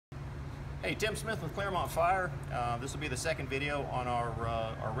Hey, Tim Smith with Clermont Fire. This will be the second video on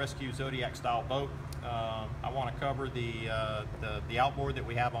our rescue Zodiac style boat. I want to cover the outboard that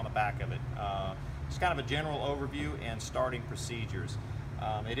we have on the back of it. It's kind of a general overview and starting procedures.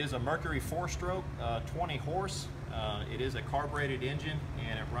 It is a Mercury 4-stroke, 20 horse. It is a carbureted engine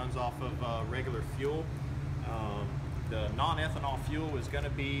and it runs off of regular fuel. The non-ethanol fuel is going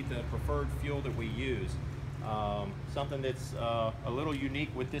to be the preferred fuel that we use. Something that's a little unique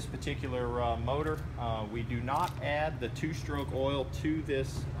with this particular motor, we do not add the 2-stroke oil to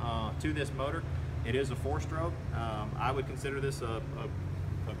this motor. It is a 4-stroke. I would consider this a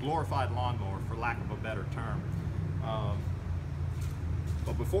glorified lawnmower, for lack of a better term.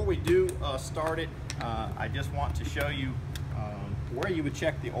 But before we do start it, I just want to show you where you would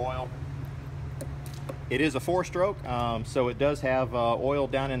check the oil. It is a 4-stroke, so it does have oil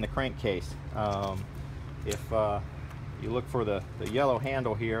down in the crankcase. If you look for the yellow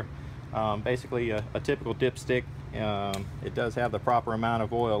handle here, basically a typical dipstick, it does have the proper amount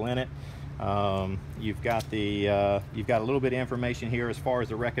of oil in it. You've got a little bit of information here as far as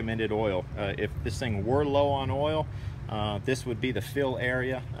the recommended oil. If this thing were low on oil, this would be the fill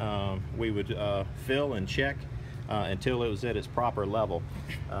area. We would fill and check until it was at its proper level.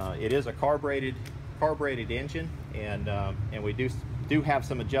 It is a carbureted engine, and we do have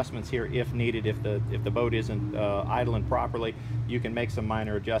some adjustments here if needed. If the boat isn't idling properly, you can make some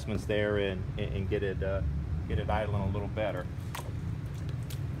minor adjustments there and get it idling a little better.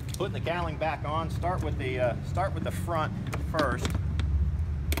 Putting the cowling back on, start with the front first.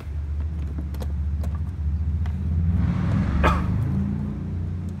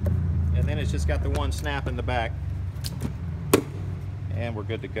 And then it's just got the one snap in the back, and we're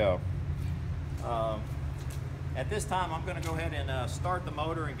good to go. At this time, I'm going to go ahead and start the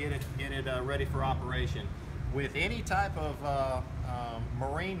motor and get it ready for operation. With any type of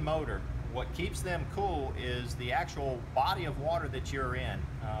marine motor, what keeps them cool is the actual body of water that you're in.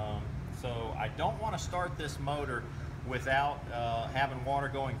 So I don't want to start this motor without having water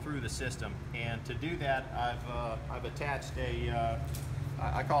going through the system. And to do that, I've attached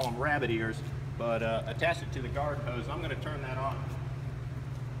I call them rabbit ears, but attached it to the garden hose. I'm going to turn that on.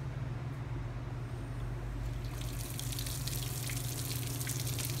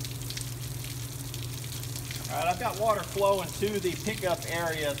 All right, I've got water flowing to the pickup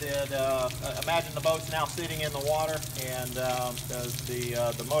area that, imagine the boat's now sitting in the water, and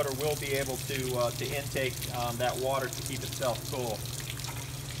the motor will be able to intake that water to keep itself cool.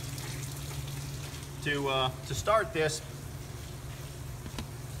 To start this,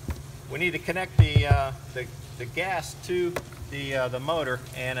 we need to connect the gas to the motor,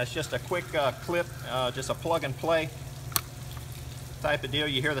 and it's just a quick clip, just a plug and play type of deal.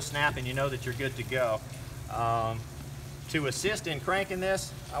 You hear the snap and you know that you're good to go. To assist in cranking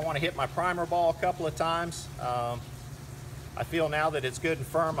this, I want to hit my primer ball a couple of times. I feel now that it's good and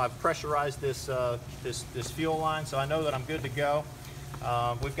firm. I've pressurized this fuel line, so I know that I'm good to go.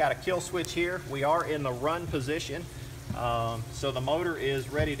 We've got a kill switch here. We are in the run position, so the motor is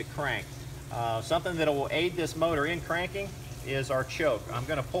ready to crank. Something that will aid this motor in cranking is our choke. I'm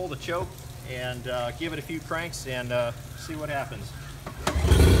going to pull the choke and give it a few cranks and see what happens.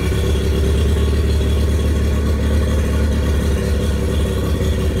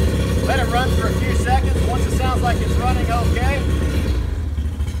 Let it run for a few seconds. Once it sounds like it's running okay,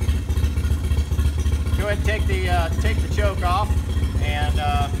 go ahead and take the choke off, and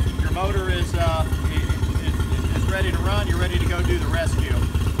your motor is ready to run. You're ready to go do the rescue.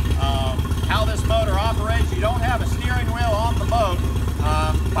 How this motor operates: you don't have a steering wheel on the boat.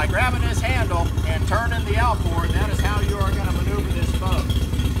 By grabbing this handle and turning the outboard, that is how you are going to maneuver this boat.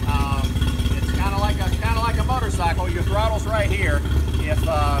 It's kind of like a motorcycle. Your throttle's right here. If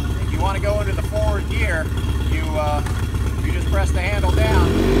you want to go into the forward gear, you just press the handle down.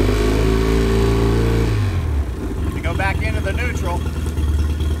 To go back into the neutral,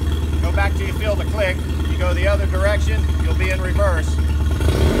 go back till you feel the click. You go the other direction, you'll be in reverse.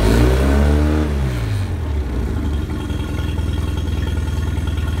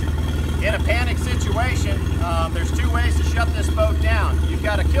 In a panic situation, there's two ways to shut this boat down. You've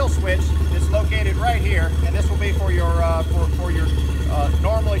got a kill switch that's located right here, and this will be for your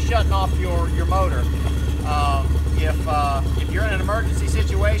normally shutting off your motor. If you're in an emergency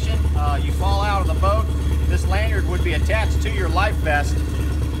situation, you fall out of the boat, this lanyard would be attached to your life vest.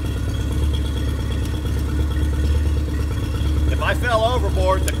 If I fell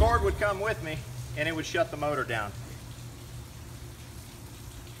overboard, the cord would come with me and it would shut the motor down.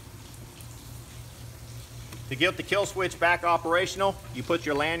 To get the kill switch back operational, you put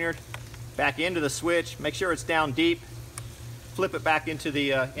your lanyard back into the switch, make sure it's down deep, flip it back into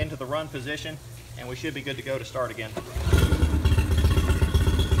the run position, and we should be good to go to start again.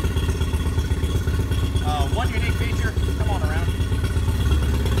 One unique feature, come on around.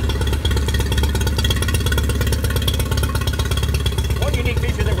 One unique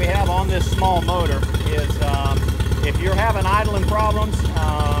feature that we have on this small motor is if you're having idling problems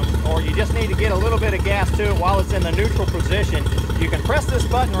or you just need to get a little bit of gas to it while it's in the neutral position, you can press this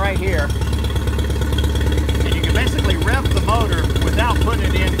button right here and you can basically rev the motor without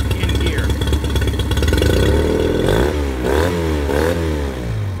putting it in gear.